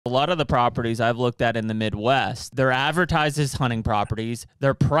A lot of the properties I've looked at in the Midwest, they're advertised as hunting properties.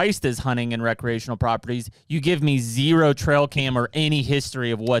 They're priced as hunting and recreational properties. You give me zero trail cam or any history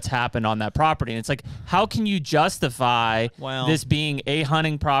of what's happened on that property. And it's like, how can you justify this being a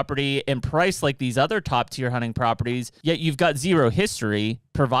hunting property and priced like these other top tier hunting properties, yet you've got zero history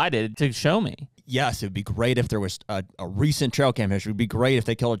provided to show me? Yes, it'd be great if there was a recent trail cam history. It'd be great if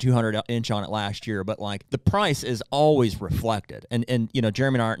they killed a 200-inch on it last year. But like, the price is always reflected. And you know,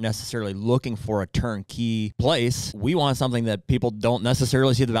 Jeremy and I aren't necessarily looking for a turnkey place. We want something that people don't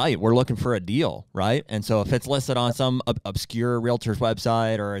necessarily see the value. We're looking for a deal, right? And so if it's listed on some obscure realtor's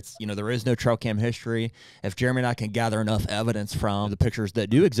website, or it's, you know, there is no trail cam history, if Jeremy and I can gather enough evidence from the pictures that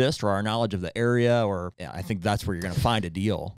do exist or our knowledge of the area, or I think that's where you're going to find a deal.